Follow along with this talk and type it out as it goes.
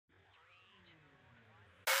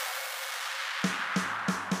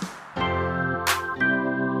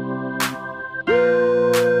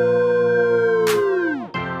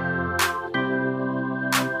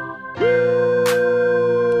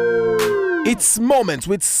It's Moments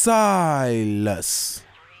with Silas.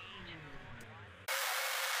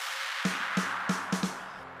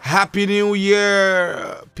 Happy New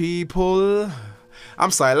Year, people.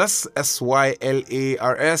 I'm Silas,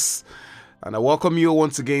 Sylas, and I welcome you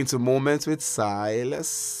once again to Moments with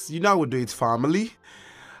Silas. You know how we do it, family.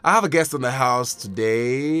 I have a guest in the house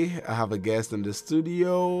today. I have a guest in the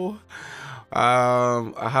studio.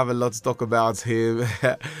 I have a lot to talk about him.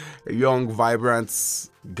 A young, vibrant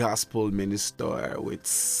gospel minister with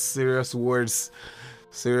serious words,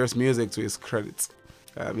 serious music to his credit.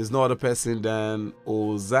 He's no other person than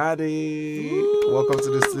Ozani. Ooh. Welcome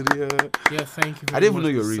to the studio. Yeah, thank you very much. I didn't even know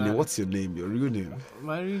your real name. What's your name? Your real name?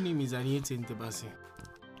 My real name is Anieti Ntebasi.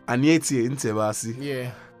 Anieti Ntebasi?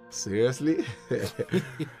 Yeah. Seriously?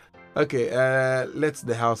 Okay, let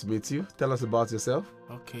the house meet you. Tell us about yourself.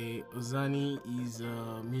 Okay, Ozani is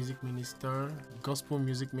a music minister, gospel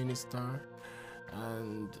music minister,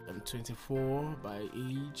 and I'm 24 by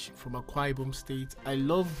age, from Akwa Ibom State. I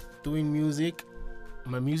love doing music.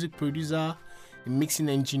 I'm a music producer, a mixing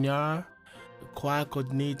engineer, a choir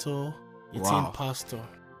coordinator, a team pastor.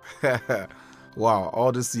 Wow,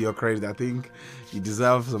 all this to your credit. I think you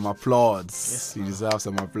deserve some applause. Yes, you deserve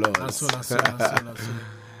some applause. That's all.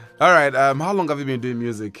 All right, how long have you been doing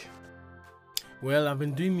music? Well, I've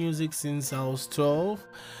been doing music since I was 12,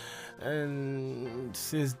 and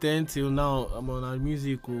since then till now, I'm on a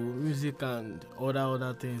music and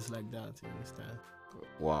other things like that. You understand?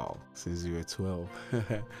 Wow, since you were 12.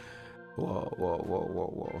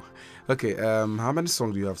 Whoa. Okay, how many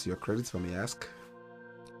songs do you have to your credit, if I may ask?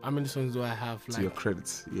 How many songs do I have? To your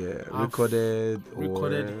credit, yeah. Recorded.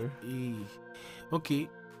 Okay,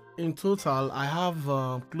 in total, I have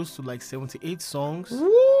close to like 78 songs. Woo!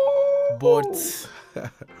 But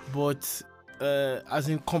as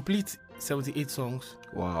in complete 78 songs.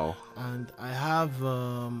 Wow. And I have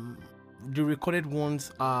the recorded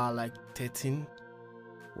ones are like 13.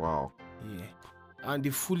 Wow. Yeah. And the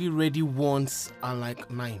fully ready ones are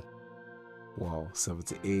like 9. Wow.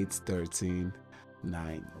 78, 13,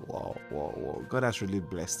 9. Wow. God has really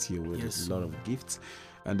blessed you with a lot of gifts.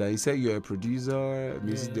 And you said you're a producer, a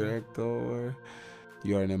music director.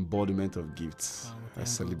 You are an embodiment of gifts. I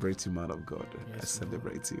celebrate you, man of God. Yes, I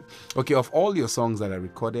celebrate you. Okay, of all your songs that are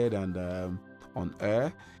recorded and on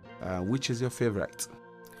air, which is your favorite?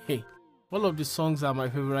 Hey, all of the songs are my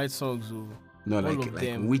favorite songs. No, like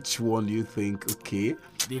which one do you think, okay?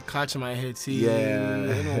 They catch my head, say, yeah.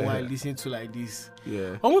 You know why I listen to like this.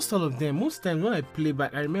 Yeah. Almost all of them. Most times when I play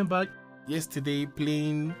back, I remember yesterday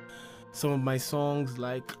playing some of my songs,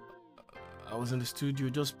 like I was in the studio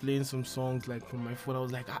just playing some songs like from my phone. I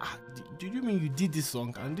was like, do you mean you did this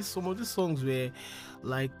song? And some of these songs were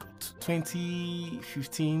like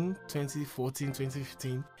 2015, 2014,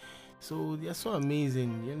 2015. So they're so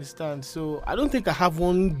amazing, you understand? So I don't think I have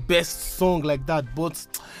one best song like that, but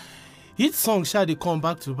each song they come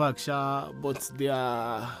back to back, but there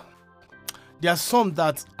are some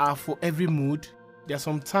that are for every mood. There are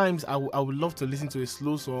some times I would love to listen to a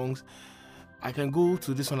slow songs. I can go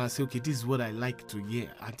to this one and say, okay, this is what I like to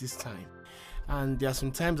hear at this time. And there are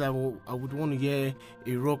some times I would want to hear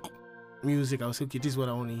a rock music. I'll say, okay, this is what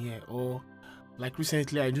I want to hear. Or like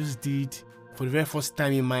recently, I just did, for the very first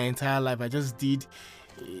time in my entire life, I just did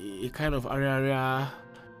a kind of aria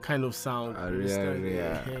kind of sound.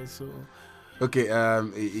 Aria. Yeah, so. Okay,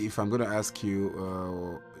 if I'm going to ask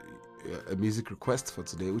you a music request for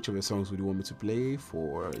today, which of your songs would you want me to play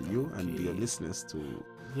for you and your listeners to?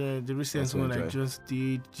 Yeah, the recent one I just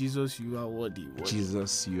did, Jesus, You Are Worthy.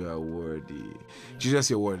 Jesus, You Are Worthy. Yeah. Jesus,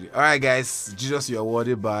 You're Worthy. All right, guys. Jesus, You Are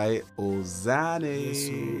Worthy by Ozani. Yes,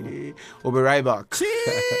 we'll be right back.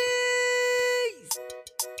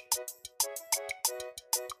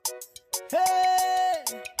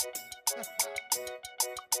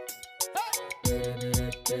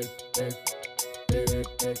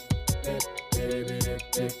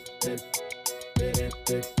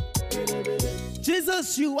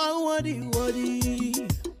 Jesus, you are worthy.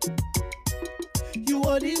 You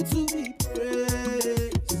worthy to be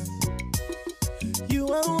praised. You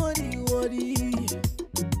are worthy.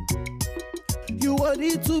 You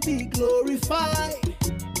worthy to be glorified.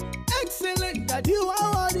 Excellent God, you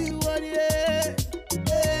are worthy.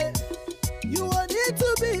 You worthy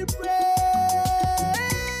to be praised.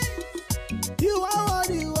 You are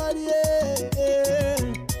worthy.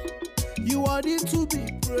 You worthy to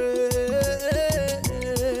be praised.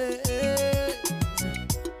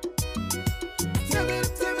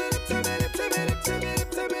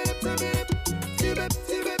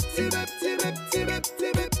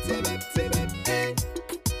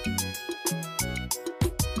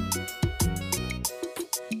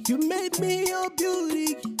 You made me your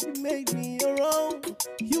beauty, you made me your own.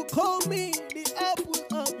 You called me the apple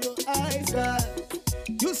of your eyes, God.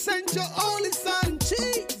 You sent your only son,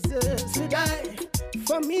 Jesus, to die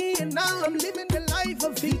for me, and now I'm living the life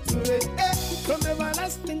of victory. From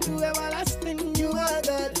everlasting to everlasting, you are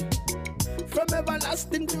God. From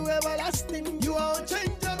everlasting to everlasting, you are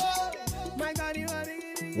unchangeable. My God, you are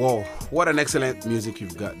the... Whoa, what an excellent music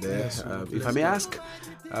you've got there. Yes, If I may ask,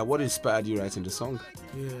 what inspired you writing the song?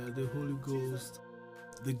 Yeah, the Holy Ghost,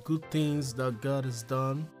 the good things that God has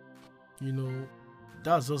done, you know,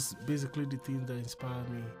 that's just basically the thing that inspired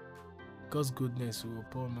me. God's goodness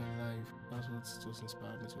upon my life. That's what just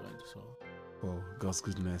inspired me to write the song. Oh, God's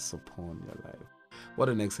goodness upon your life. What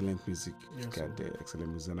an excellent music you've Yes, got sir. there. Excellent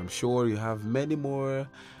music. And I'm sure you have many more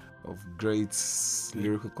of great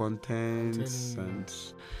lyrical content. I'm telling you. And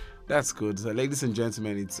that's good. So, ladies and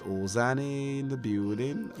gentlemen, it's Ozani in the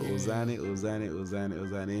building. Yeah.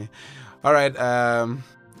 Ozani. All right.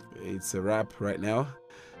 It's a wrap right now.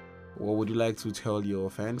 What would you like to tell your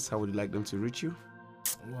fans? How would you like them to reach you?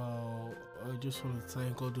 Well, I just want to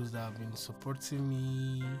thank all those that have been supporting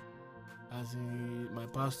me, as in my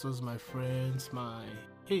pastors, my friends, my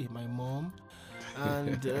mom,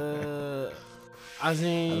 and as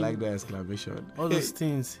in I like the exclamation. all those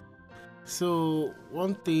things. So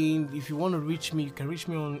one thing, if you want to reach me, you can reach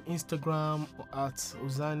me on Instagram at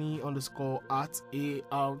Ozani_@ART,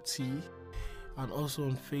 and also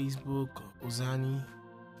on Facebook Ozani,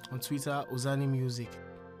 on Twitter Ozani Music.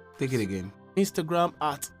 Take it again. Instagram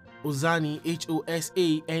at Ozani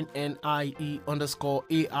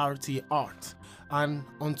HOSANNIE_ART art, and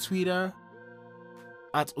on Twitter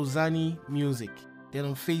at Ozani Music. Then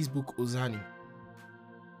on Facebook Ozani.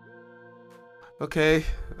 Okay,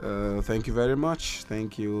 thank you very much.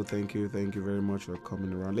 Thank you very much for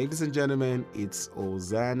coming around. Ladies and gentlemen, it's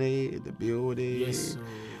Ozani in the building. Yes, so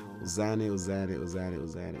Ozani.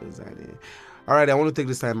 All right, I want to take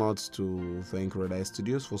this time out to thank Red Eye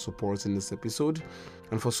Studios for supporting this episode.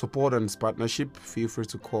 And for support and partnership, feel free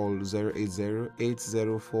to call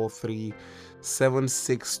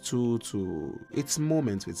 080-8043-7622. It's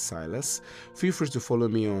Moments with Silas. Feel free to follow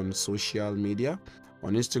me on social media.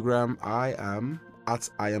 On Instagram, I am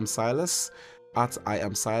Silas,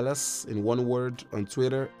 in one word. On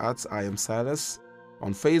Twitter, @IamSilas.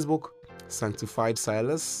 On Facebook, Sanctified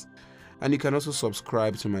Silas. And you can also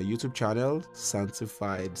subscribe to my YouTube channel,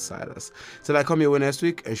 Sanctified Silas. Till I come your way next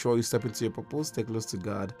week, ensure you step into your purpose, stay close to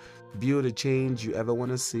God, build the change you ever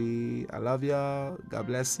want to see. I love y'all. God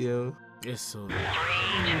bless you. yes, so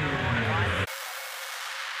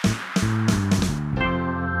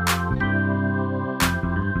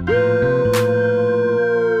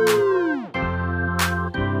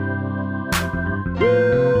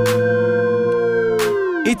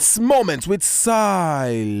It's Moments with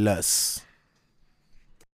Silas.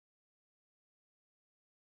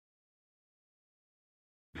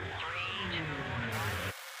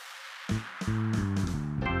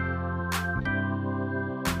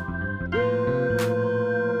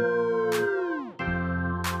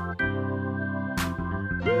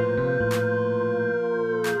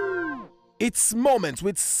 It's Moments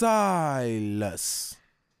with Silas.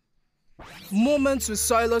 Moments with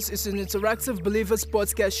Silas is an interactive Believers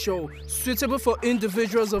podcast show suitable for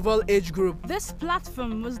individuals of all age groups. This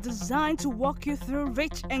platform was designed to walk you through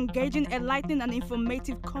rich, engaging, enlightening, and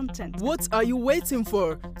informative content. What are you waiting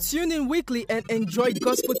for? Tune in weekly and enjoy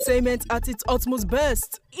gospeltainment at its utmost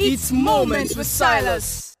best. It's Moments with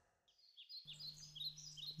Silas.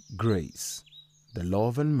 Grace, the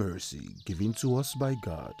love and mercy given to us by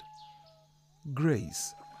God.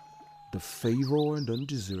 Grace, the favor and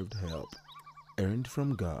undeserved help earned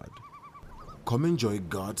from God. Come enjoy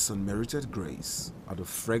God's unmerited grace at the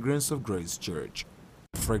Fragrance of Grace Church.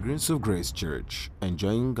 Fragrance of Grace Church,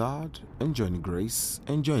 enjoying God, enjoying grace,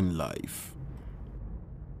 enjoying life.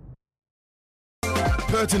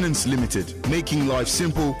 Pertinence Limited, making life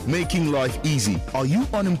simple, making life easy. Are you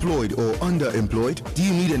unemployed or underemployed? Do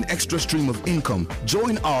you need an extra stream of income?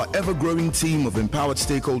 Join our ever-growing team of empowered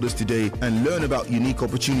stakeholders today and learn about unique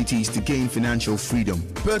opportunities to gain financial freedom.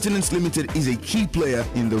 Pertinence Limited is a key player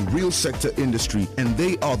in the real sector industry, and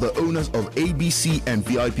they are the owners of ABC and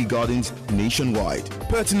VIP Gardens nationwide.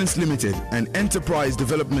 Pertinence Limited, an enterprise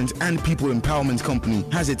development and people empowerment company,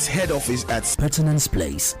 has its head office at Pertinence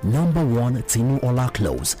Place, number 1 Tinu Ola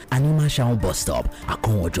Close, Animashaun Bus Stop,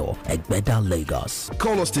 Akonwojo, Egbeda, Lagos.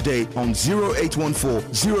 Call us today on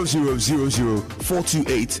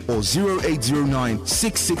 0814-0000-428 or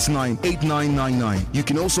 0809-669-8999. You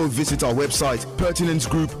can also visit our website,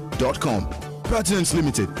 pertinencegroup.com. Pertinence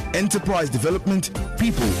Limited, enterprise development,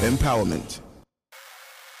 people empowerment.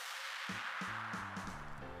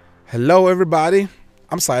 Hello, everybody.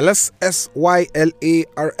 I'm Silas,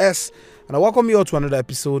 Sylas, and I welcome you all to another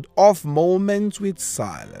episode of Moments with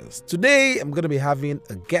Silas. Today, I'm going to be having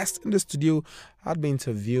a guest in the studio. I'll be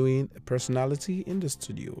interviewing a personality in the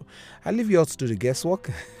studio. I'll leave you all to do the guesswork.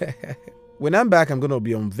 When I'm back, I'm going to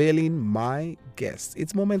be unveiling my guest.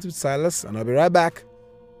 It's Moments with Silas, and I'll be right back.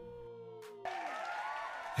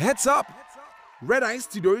 Heads up! Red Eye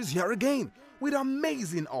Studio is here again with an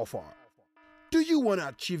amazing offer. Do you want to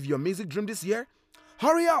achieve your music dream this year?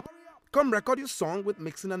 Hurry up! Come record your song with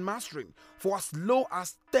mixing and mastering for as low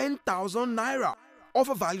as 10,000 naira.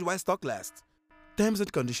 Offer valid while stock lasts. Terms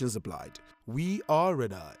and conditions applied. We are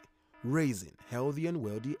Red Eye, raising healthy and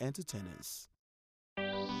wealthy entertainers.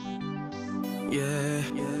 Yeah,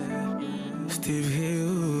 Steve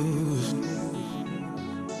Hills.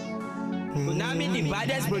 Now me the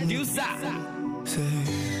baddest producer. Say,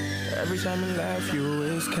 every time in life you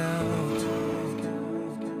always count,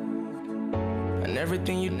 and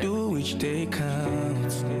everything you do each day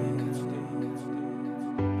counts.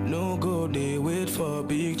 No go, they wait for a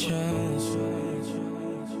big chance.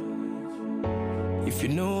 If you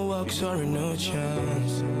know work, sorry, no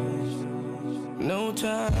chance. No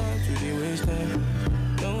time to be waste time.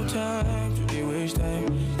 No time to be waste time.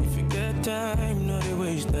 If you get time, no they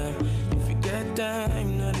waste time. If you get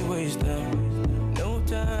time, no they waste time. No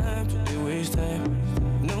time to be waste time.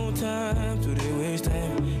 No time to be waste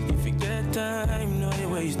time. If you get time, no they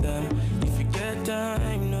waste time. If you get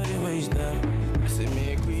time, no they waste time. Say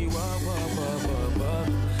make we walk, walk, walk, walk, walk.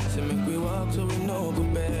 Say make we walk so we no go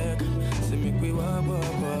back. Say make we walk,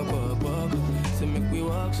 walk, walk, walk, walk. Say make we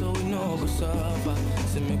walk so we no go suffer.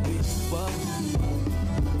 Say make we walk,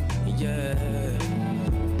 yeah.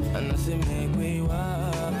 And I say make we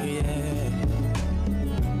walk, yeah.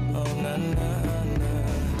 Oh na na na.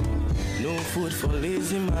 No food for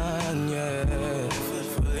lazy man, yeah. Food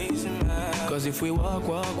for lazy man. Cause if we walk,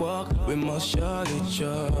 walk, walk, we must surely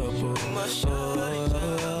chop. We must surely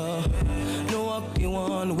chop. No walk the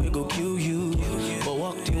one we go kill you, but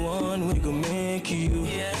walk the one we go make you.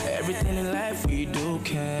 Everything in life we do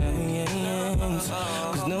counts.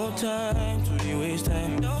 Cause no time to the waste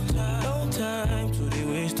time. No time to the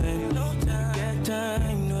waste time. Get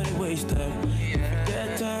time, no the waste time.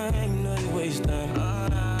 Get time, no the waste time.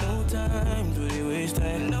 No time to the waste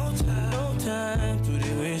time. No time to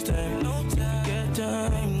the waste time. Get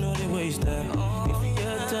time, no the waste time. If you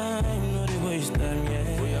get time, no the waste time.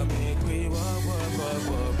 Yeah, we are make we walk, walk, walk,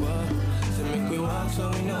 walk, walk. So make we walk so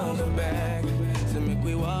we know go back. So make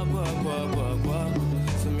we walk, walk, walk, walk, walk.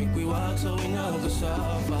 So make we walk so we know go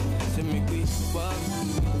suffer. So make we walk,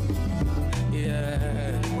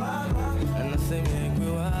 yeah. And I say make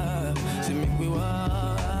we walk, say make we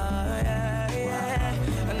walk, yeah, yeah.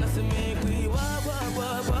 And I say make we walk, walk,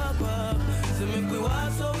 walk, walk, walk. So make we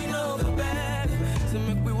walk so we know go back. So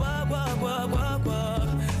make we walk, walk, walk, walk, walk.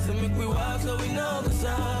 So make we walk so we know go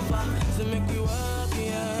suffer. So make we walk,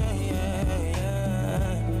 yeah, yeah,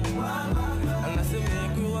 yeah. And I say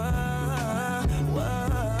make we walk,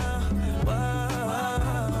 walk,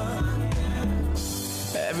 walk.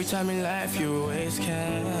 Every time in life you always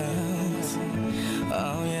counts.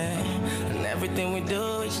 Oh yeah, and everything we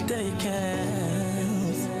do each day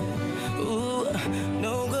counts. Ooh,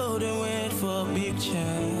 no golden wait for a big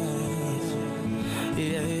chance.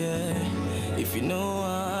 Yeah, yeah. If you know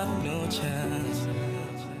what, no chance.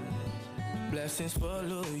 Blessings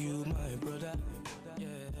follow you, my brother. Yeah.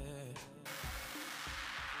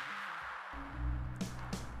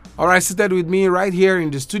 All right, seated with me right here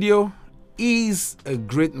in the studio is a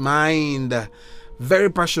great mind. Very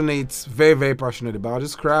passionate, very, very passionate about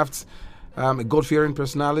his craft. A God-fearing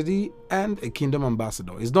personality and a kingdom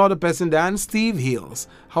ambassador. He's not a person than Steve Hills.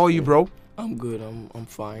 How are you, bro? I'm good. I'm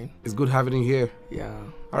fine. It's good having you here. Yeah.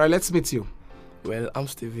 All right, let's meet you. Well, I'm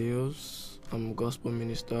Steve Hills. I'm a gospel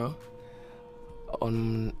minister.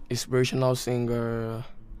 I'm inspirational singer.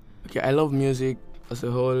 Okay, I love music as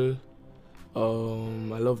a whole.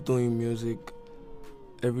 I love doing music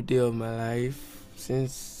every day of my life.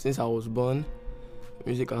 Since I was born,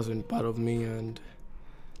 music has been part of me, and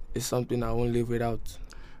it's something I won't live without.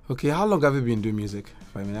 Okay, how long have you been doing music,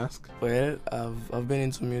 if I may ask? Well, I've been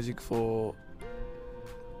into music for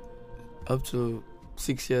up to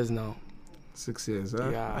 6 years now. 6 years, huh?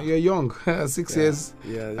 Yeah. And you're young. 6 years.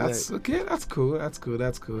 Yeah. That's okay. That's cool. That's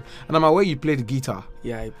cool. And I'm aware you play the guitar.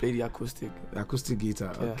 Yeah, I play the acoustic. Acoustic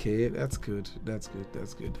guitar. Yeah. Okay, that's good.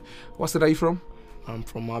 What state are you from? I'm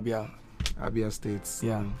from Abia. Abia State.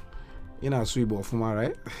 Yeah. You're not sweet boy from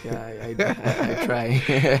right? Yeah, I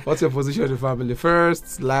try. What's your position in the family?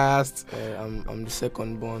 First, last? I'm the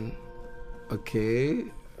second born. Okay.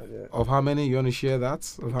 Of how many? You want to share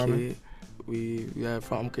that? Of how many? I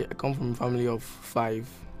come from a family of 5.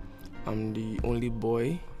 I'm the only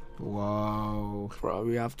boy. Wow.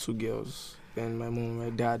 We have 2 girls. Then my mom, my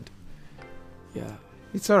dad. Yeah.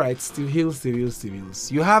 It's alright. Steve Hills.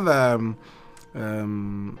 You have a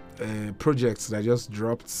project that just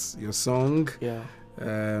dropped your song. Yeah.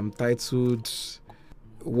 Titled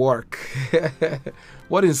Work.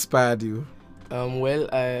 What inspired you?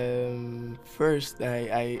 First,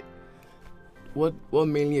 what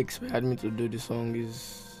mainly inspired me to do the song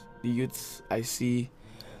is the youths I see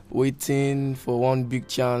waiting for one big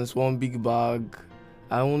chance, one big bag.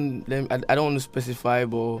 I don't want to specify,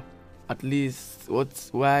 but at least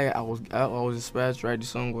why I was inspired to write the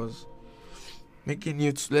song was making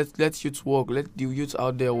youths let youths work, let the youths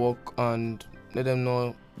out there work, and let them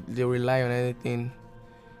know they rely on anything.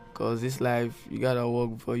 Cause this life you gotta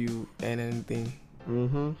work before you earn anything.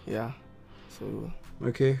 Yeah. So.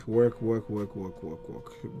 Okay, work.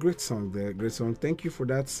 Great song there, great song. Thank you for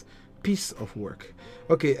that piece of work.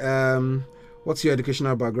 Okay, what's your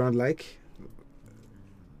educational background like?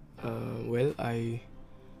 I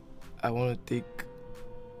want to take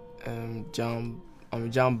JAMB. I'm a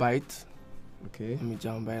JAMBite. Okay. I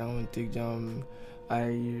want to take JAMB. I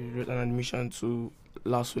wrote an admission to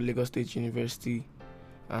LASU, Lagos State University,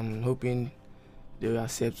 and hoping they will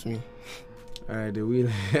accept me. All right, they will.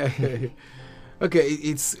 Okay,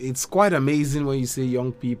 it's quite amazing when you see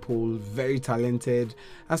young people, very talented,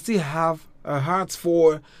 and still have a heart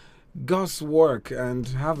for God's work and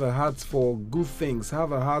have a heart for good things,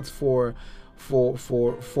 have a heart for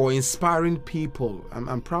inspiring people.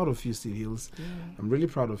 I'm proud of you, Steve Hills. Yeah. I'm really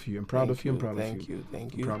proud of you. I'm proud of you. Thank you. I'm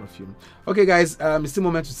proud of you. Okay, guys, it's still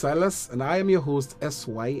Moment with Silas, and I am your host,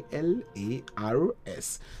 SYLARS.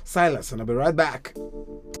 Silas, and I'll be right back.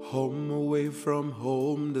 Home away from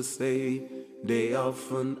home, they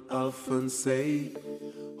often say,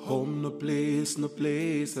 home no place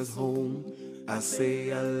as home. I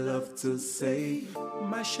say I love to say,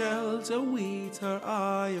 my shelter with her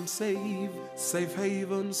I am safe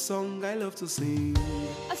haven song I love to sing.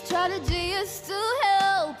 Our strategy is to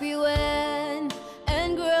help you win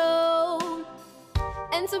and grow.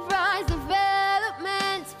 Enterprise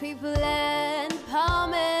development, people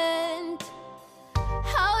empowerment.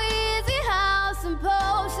 How easy, how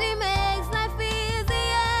simple, she makes life easy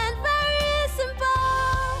and very simple.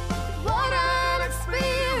 What an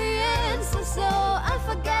experience, so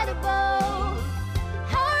unforgettable.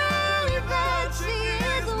 How really that she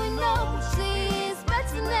is, we know she's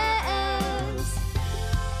betterness.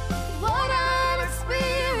 What an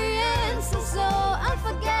experience, so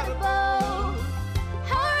unforgettable.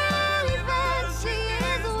 How really that she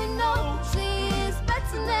is, we know she's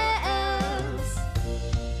betterness.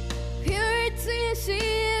 Purity, she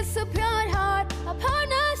is so pure at heart. A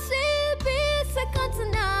partnership is second to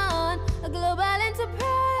none. A global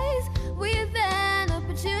enterprise with an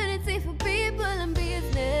opportunity for people and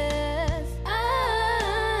business.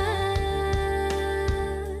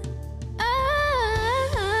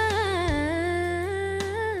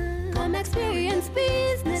 Come experience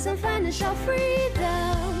business and financial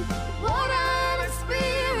freedom. What an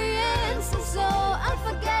experience, so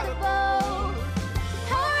unforgettable.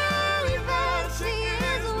 How really that she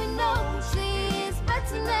is, we know she's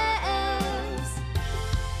betterness.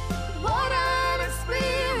 What an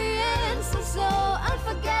experience, so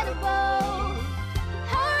unforgettable.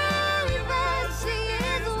 How really that she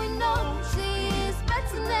is, we know she's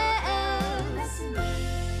betterness.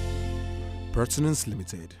 Pertinence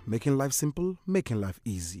Limited, making life simple, making life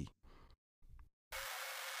easy.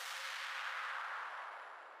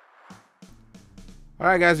 All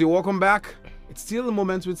right, guys, you're welcome back. It's still the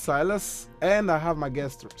Moment with Silas, and I have my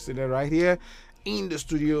guest sitting right here in the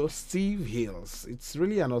studio, Steve Hills. It's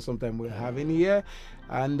really an awesome time we're having here,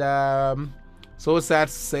 and so sad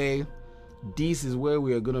to say this is where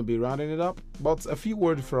we are going to be rounding it up. But a few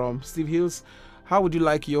words from Steve Hills. How would you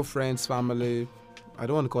like your friends, family, I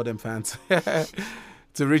don't want to call them fans,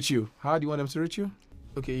 to reach you? How do you want them to reach you?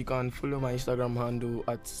 Okay, you can follow my Instagram handle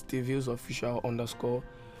at SteveHillsOfficial_.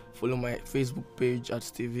 Follow my Facebook page at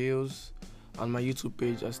Steve Hills and my YouTube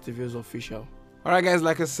page at Steve Hills Official. All right, guys,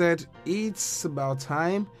 like I said, it's about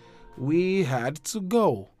time we had to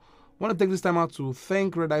go. I want to take this time out to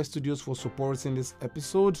thank Red Eye Studios for supporting this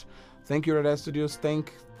episode. Thank you, Red Eye Studios.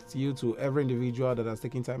 Thank you to every individual that has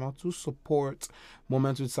taken time out to support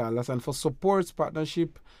Moments with Silas, and for support,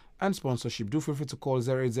 partnership, and sponsorship. Do feel free to call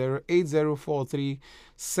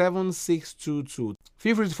 080-8043-7622.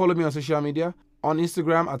 Feel free to follow me on social media. On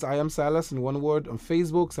Instagram at I am Silas in one word, on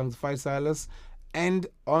Facebook Sanctified Silas, and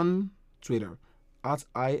on Twitter at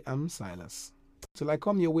I am Silas. Till I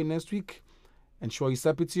come your way next week, ensure you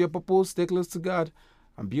step into your purpose, stay close to God,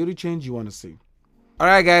 and beauty change you want to see.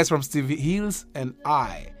 Alright guys, from Stevie Hills and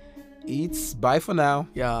I, it's bye for now.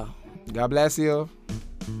 Yeah. God bless you.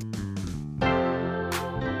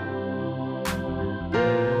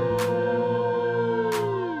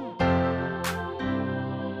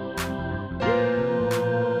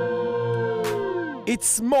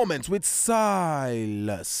 It's Moments with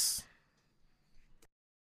Silas.